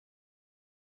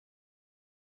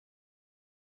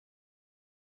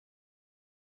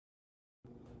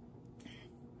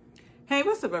Hey,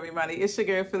 what's up, everybody? It's your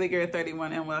girl, Philly Girl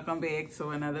 31, and welcome back to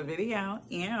another video.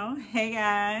 Hey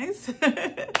guys,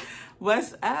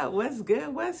 what's up? What's good?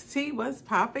 What's tea? What's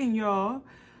popping, y'all?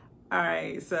 All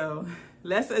right, so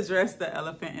let's address the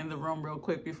elephant in the room real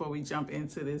quick before we jump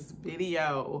into this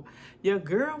video. Your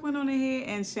girl went on ahead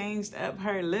and changed up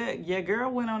her look. Your girl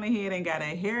went on ahead and got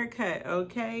a haircut,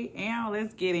 okay? And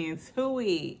let's get into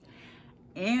it.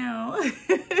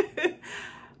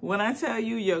 When I tell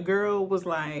you your girl was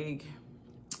like,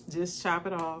 just chop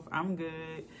it off, I'm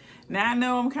good. Now I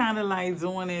know I'm kind of like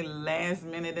doing it last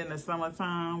minute in the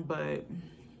summertime, but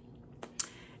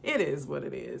it is what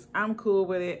it is. I'm cool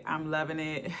with it. I'm loving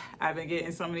it. I've been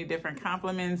getting so many different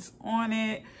compliments on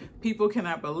it. People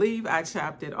cannot believe I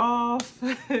chopped it off.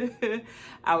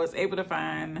 I was able to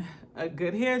find a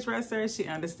good hairdresser. She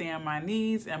understands my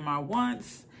needs and my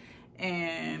wants,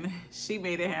 and she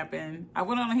made it happen. I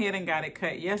went on ahead and got it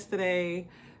cut yesterday,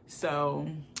 so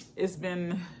it's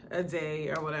been a day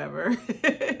or whatever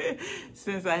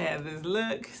since I had this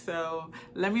look. So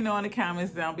let me know in the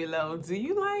comments down below, do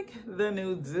you like the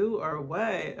new do or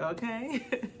what?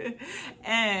 Okay.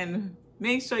 And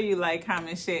make sure you like,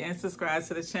 comment, share, and subscribe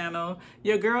to the channel.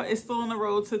 Your girl is still on the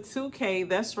road to 2K.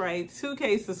 That's right,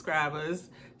 2K subscribers.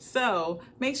 So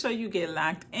make sure you get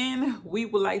locked in. We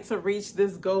would like to reach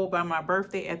this goal by my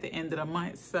birthday at the end of the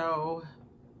month. So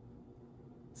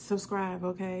subscribe,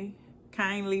 okay?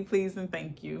 Kindly, please, and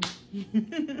thank you.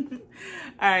 All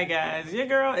right, guys, your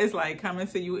girl is like coming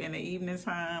to you in the evening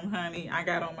time, honey. I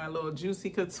got on my little Juicy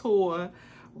Couture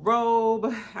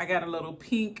robe. I got a little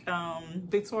pink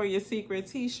Victoria's Secret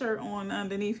t-shirt on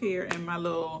underneath here, and my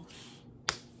little,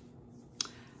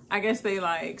 I guess they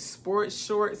like sports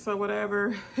shorts or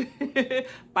whatever.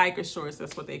 Biker shorts,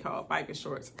 that's what they call it, biker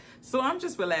shorts. So I'm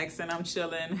just relaxing, I'm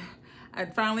chilling. I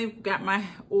finally got my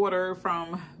order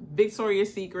from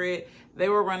Victoria's Secret. They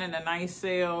were running a nice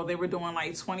sale. They were doing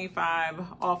like 25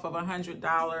 off of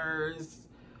 $100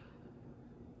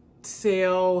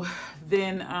 sale.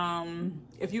 Then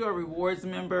if you're a rewards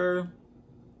member,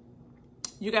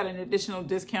 you got an additional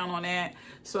discount on that.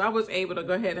 So I was able to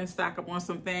go ahead and stock up on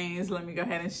some things. Let me go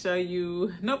ahead and show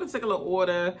you. No particular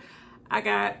order. I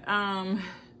got,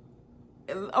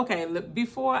 okay, look,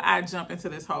 before I jump into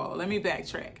this haul, let me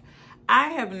backtrack. I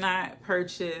have not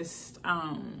purchased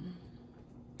a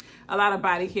lot of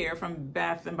body care from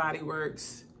Bath and Body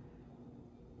Works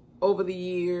over the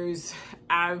years.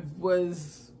 I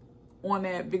was on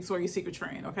that Victoria's Secret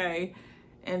train, okay?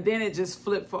 And then it just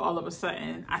flipped for all of a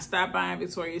sudden. I stopped buying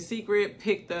Victoria's Secret,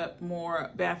 picked up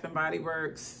more Bath and Body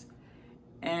Works,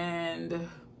 and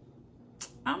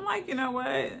I'm like, you know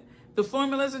what? The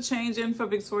formulas are changing for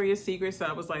Victoria's Secret, so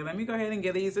I was like, let me go ahead and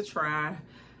give these a try.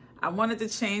 I wanted to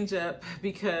change up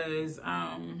because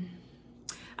I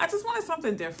just wanted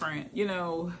something different, you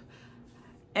know,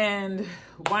 and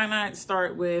why not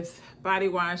start with body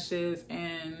washes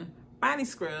and body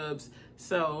scrubs?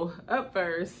 So up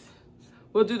first,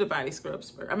 we'll do the body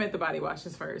scrubs first. I meant the body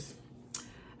washes first.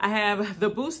 I have the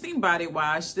Boosting Body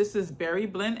Wash. This is Berry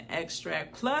Blend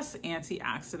Extract plus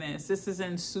antioxidants. This is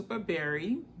in Super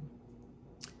Berry.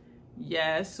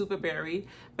 Yes, Super Berry.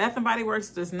 Bath and Body Works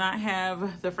does not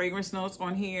have the fragrance notes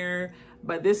on here,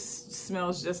 but this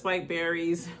smells just like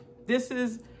berries. This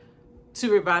is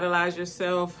to revitalize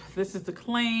yourself. This is the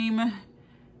claim.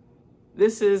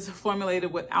 This is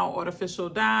formulated without artificial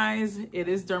dyes. It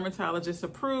is dermatologist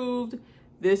approved.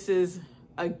 This is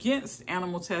against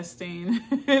animal testing.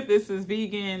 This is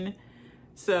vegan.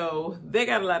 So they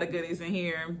got a lot of goodies in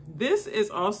here. This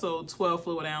is also 12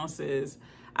 fluid ounces.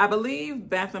 I believe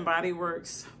Bath and Body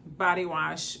Works body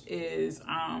wash is,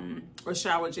 or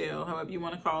shower gel, however you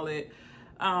want to call it,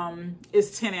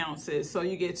 is 10 ounces. So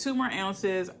you get 2 more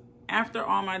ounces. After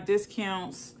all my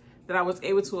discounts that I was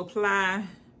able to apply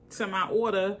to my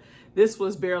order, this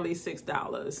was barely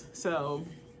 $6. So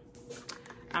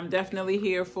I'm definitely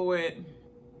here for it.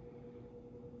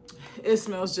 It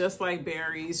smells just like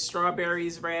berries,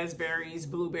 strawberries, raspberries,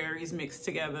 blueberries mixed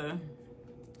together.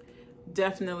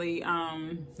 Definitely,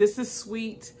 this is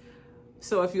sweet.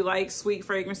 So if you like sweet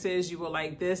fragrances, you will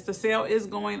like this. The sale is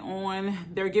going on.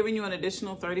 They're giving you an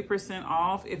additional 30%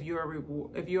 off if you're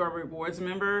a rewards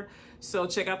member. So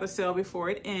check out the sale before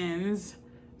it ends.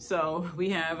 So we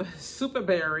have Super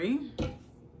Berry.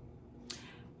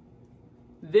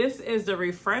 This is the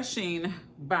Refreshing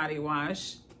Body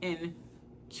Wash in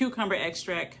Cucumber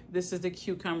Extract. This is the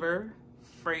cucumber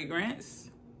fragrance.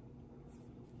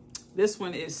 This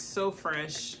one is so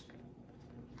fresh.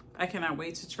 I cannot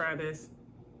wait to try this.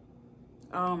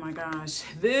 Oh my gosh.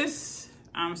 This,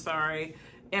 I'm sorry.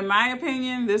 In my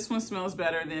opinion, this one smells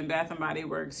better than Bath and Body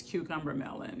Works Cucumber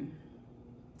Melon.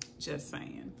 Just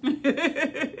saying.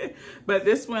 But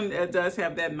this one does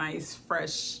have that nice,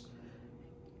 fresh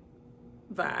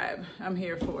vibe. I'm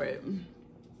here for it.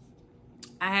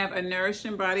 I have a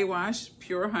Nourishing Body Wash,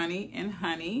 Pure Honey and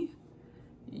Honey.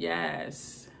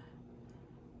 Yes.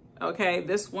 Okay,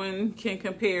 this one can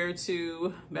compare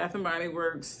to Bath & Body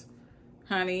Works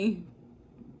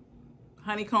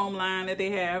honeycomb line that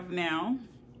they have now.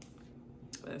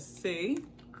 Let's see.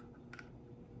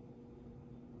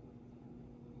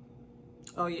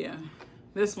 Oh yeah,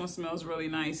 this one smells really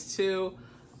nice too.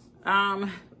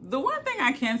 The one thing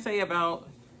I can say about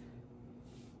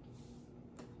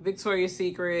Victoria's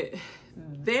Secret,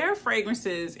 their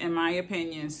fragrances, in my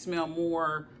opinion, smell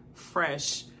more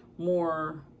fresh,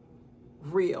 more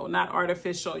real, not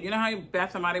artificial. You know how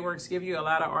Bath & Body Works give you a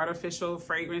lot of artificial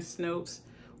fragrance notes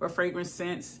or fragrance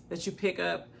scents that you pick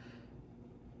up?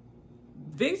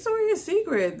 Victoria's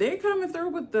Secret, they're coming through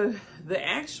with the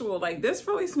actual, like, this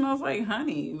really smells like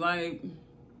honey. Like,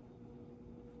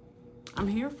 I'm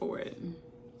here for it.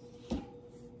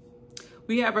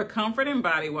 We have a Comfort and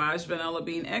Body Wash, Vanilla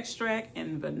Bean Extract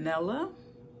and Vanilla.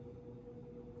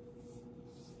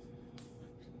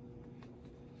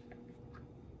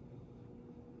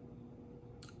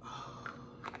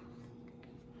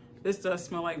 This does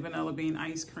smell like vanilla bean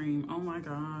ice cream. Oh my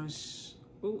gosh.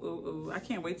 Ooh, ooh, ooh. I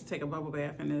can't wait to take a bubble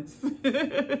bath in this.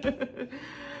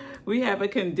 We have a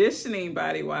Conditioning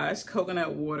Body Wash,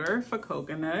 Coconut Water for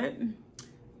Coconut.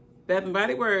 Bath &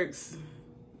 Body Works,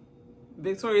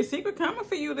 Victoria's Secret coming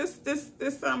for you this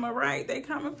summer, right? They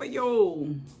coming for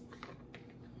you.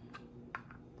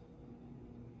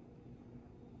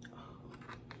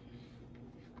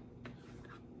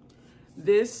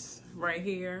 This right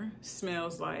here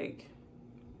smells like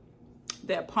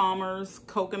that Palmer's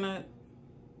coconut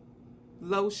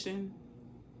lotion.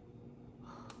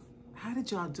 How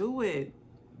did y'all do it?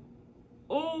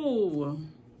 Oh.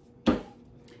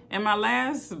 And my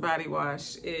last body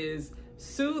wash is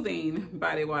Soothing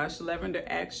Body Wash, Lavender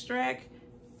Extract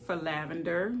for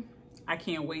lavender. I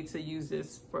can't wait to use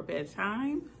this for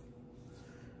bedtime.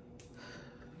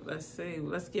 Let's see.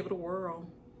 Let's give it a whirl.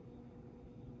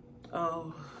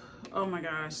 Oh my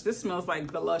gosh. This smells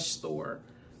like the Lush store.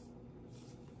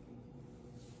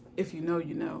 If you know,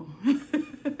 you know.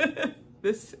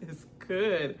 This is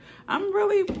good. I'm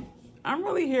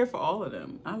really here for all of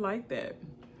them. I like that.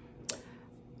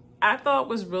 I thought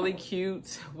was really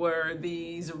cute were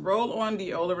these roll-on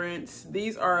deodorants.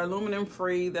 These are aluminum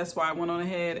free. That's why I went on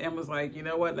ahead and was like, you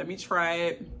know what, let me try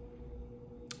it.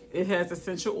 It has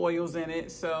essential oils in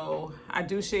it. So I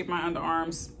do shave my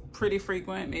underarms pretty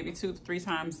frequent, maybe 2 to 3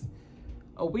 times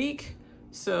a week.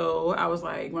 So I was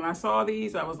like, when I saw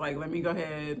these, I was like, let me go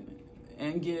ahead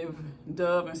and give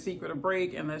Dove and Secret a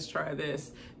break and let's try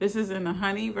this. This is in the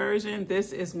honey version.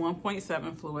 This is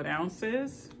 1.7 fluid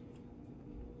ounces.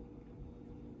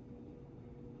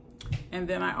 And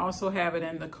then I also have it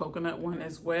in the coconut one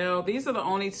as well. These are the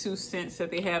only 2 scents that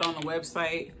they had on the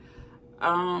website.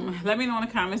 Let me know in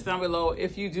the comments down below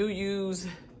if you do use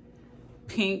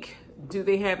pink. Do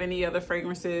they have any other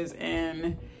fragrances?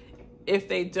 And if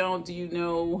they don't, do you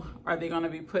know, are they going to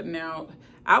be putting out?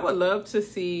 I would love to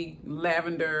see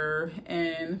lavender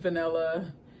and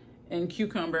vanilla and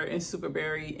cucumber and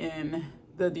superberry in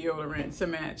the deodorant to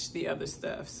match the other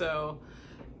stuff. So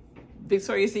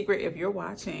Victoria's Secret, if you're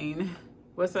watching,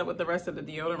 what's up with the rest of the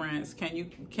deodorants?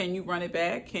 Can you run it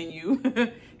back? Can you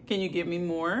can you give me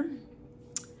more?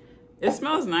 It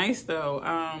smells nice though.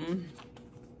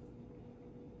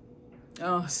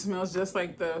 Oh, it smells just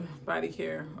like the body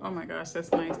care. Oh my gosh,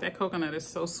 that's nice. That coconut is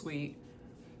so sweet.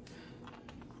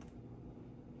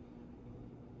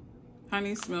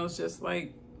 Honey smells just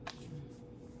like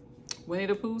Winnie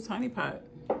the Pooh's honey pot.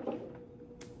 All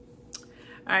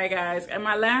right, guys, and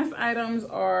my last items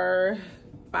are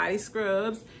body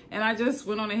scrubs, and I just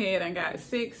went on ahead and got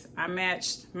 6. I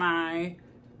matched my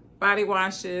body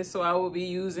washes, so I will be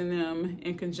using them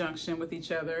in conjunction with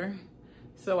each other.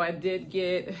 So I did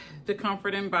get the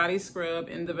Comfort and Body Scrub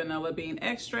in the Vanilla Bean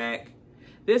Extract.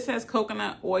 This has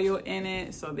coconut oil in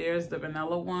it, so there's the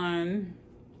vanilla one.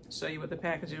 Show you what the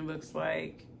packaging looks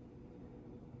like.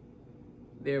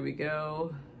 There we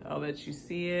go. I'll let you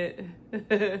see it.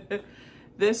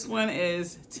 This one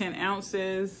is 10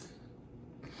 ounces.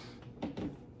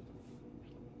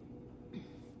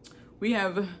 We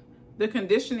have the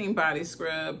Conditioning Body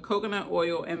Scrub, coconut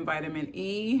oil and vitamin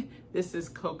E. This is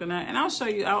coconut, and I'll show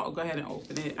you, I'll go ahead and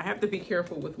open it. I have to be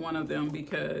careful with one of them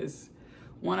because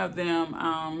one of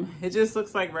them, it just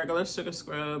looks like regular sugar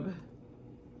scrub.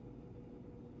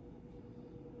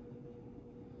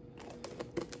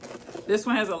 This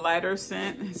one has a lighter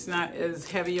scent. It's not as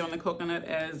heavy on the coconut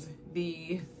as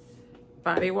the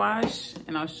body wash.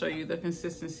 And I'll show you the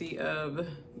consistency of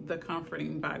the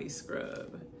Comforting Body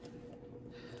Scrub.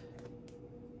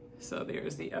 So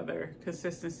there's the other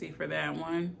consistency for that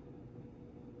one.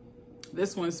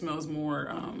 This one smells more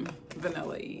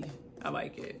vanilla-y. I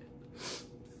like it.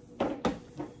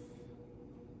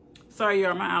 Sorry,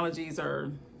 y'all, my allergies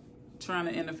are trying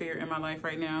to interfere in my life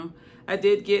right now. I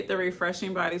did get the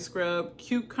Refreshing Body Scrub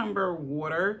Cucumber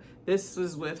Water. This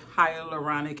is with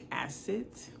hyaluronic acid.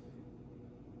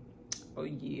 Oh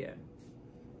yeah.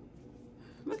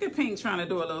 Look at Pink trying to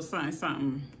do a little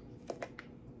something.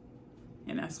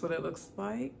 And that's what it looks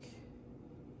like.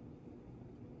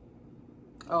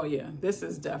 Oh yeah, this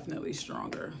is definitely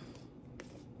stronger.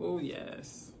 Oh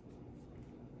yes.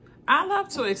 I love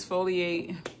to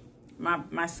exfoliate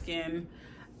my skin.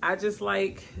 I just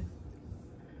like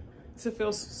to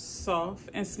feel soft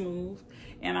and smooth,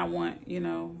 and I want, you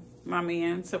know, my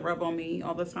man to rub on me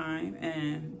all the time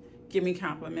and give me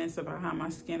compliments about how my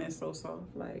skin is so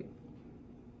soft. Like,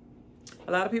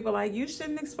 a lot of people are like, you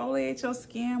shouldn't exfoliate your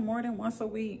skin more than once a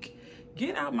week.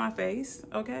 Get out my face,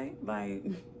 okay? Like,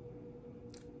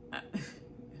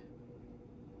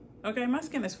 okay, my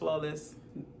skin is flawless.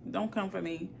 Don't come for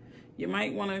me. You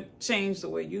might want to change the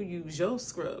way you use your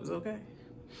scrubs, okay?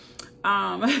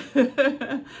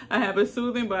 I have a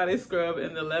Soothing Body Scrub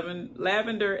in the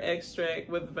lavender extract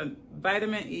with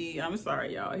vitamin E. I'm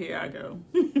sorry, y'all. Here I go.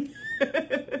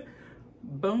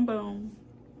 Boom, boom.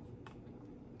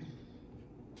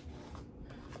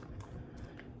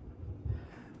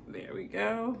 There we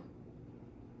go.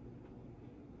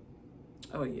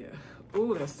 Oh, yeah.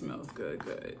 Ooh, that smells good,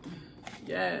 good.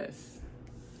 Yes.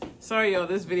 Sorry, y'all.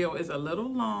 This video is a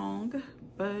little long,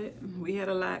 but we had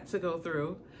a lot to go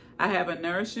through. I have a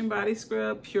Nourishing Body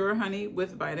Scrub, Pure Honey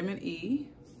with vitamin E.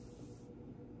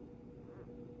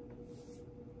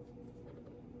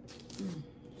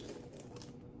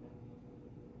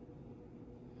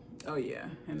 Oh yeah,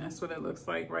 and that's what it looks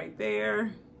like right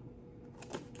there.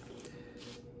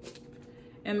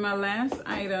 And my last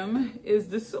item is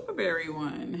the Superberry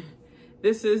one.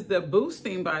 This is the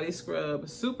Boosting Body Scrub,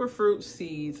 Superfruit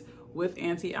Seeds with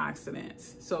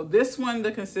antioxidants. So this one,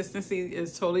 the consistency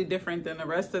is totally different than the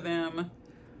rest of them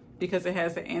because it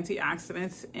has the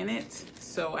antioxidants in it.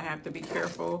 So I have to be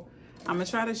careful. I'm gonna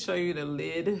try to show you the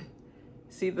lid.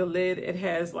 See the lid, it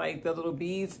has like the little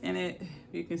beads in it.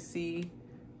 You can see,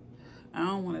 I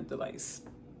don't want it to like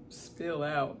spill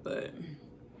out, but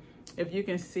if you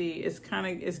can see, it's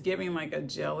giving like a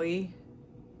jelly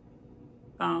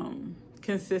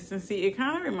consistency. It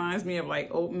kind of reminds me of like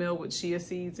oatmeal with chia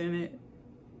seeds in it.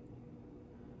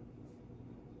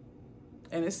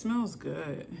 And it smells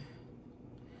good.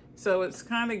 So it's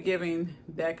kind of giving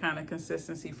that kind of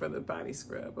consistency for the body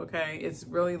scrub, okay? It's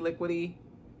really liquidy,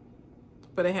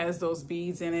 but it has those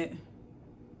beads in it.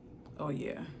 Oh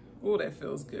yeah. Oh, that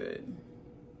feels good.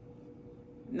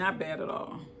 Not bad at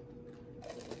all.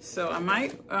 So I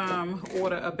might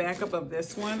order a backup of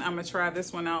this one. I'm gonna try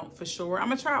this one out for sure. I'm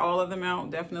gonna try all of them out,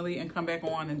 definitely, and come back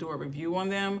on and do a review on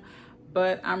them.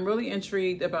 But I'm really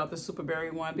intrigued about the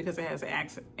Superberry one because it has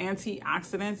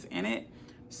antioxidants in it.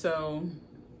 So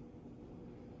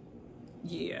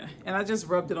yeah, and I just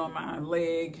rubbed it on my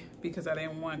leg because I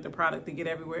didn't want the product to get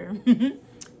everywhere. And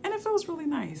it feels really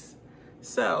nice.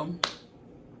 So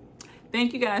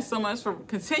thank you guys so much for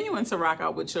continuing to rock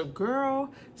out with your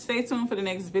girl. Stay tuned for the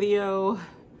next video.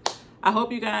 I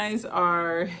hope you guys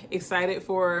are excited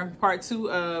for part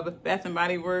 2 of Bath &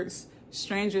 Body Works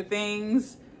Stranger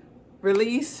Things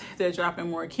release. They're dropping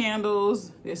more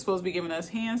candles. They're supposed to be giving us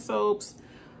hand soaps.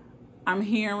 I'm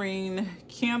hearing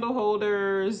candle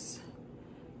holders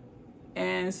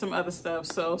and some other stuff.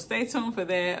 So stay tuned for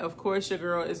that. Of course, your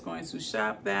girl is going to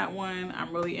shop that one.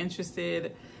 I'm really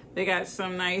interested. They got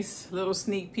some nice little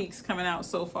sneak peeks coming out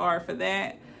so far for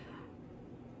that.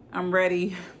 I'm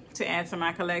ready to add to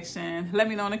my collection. Let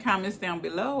me know in the comments down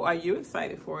below. Are you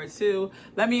excited for it too?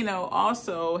 Let me know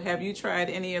also, have you tried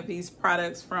any of these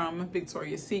products from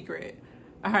Victoria's Secret?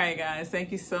 All right, guys,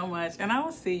 thank you so much. And I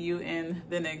will see you in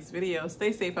the next video.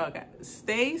 Stay safe out, guys.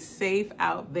 Stay safe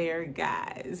out there,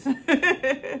 guys. All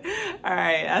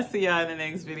right, I'll see y'all in the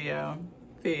next video.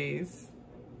 Peace.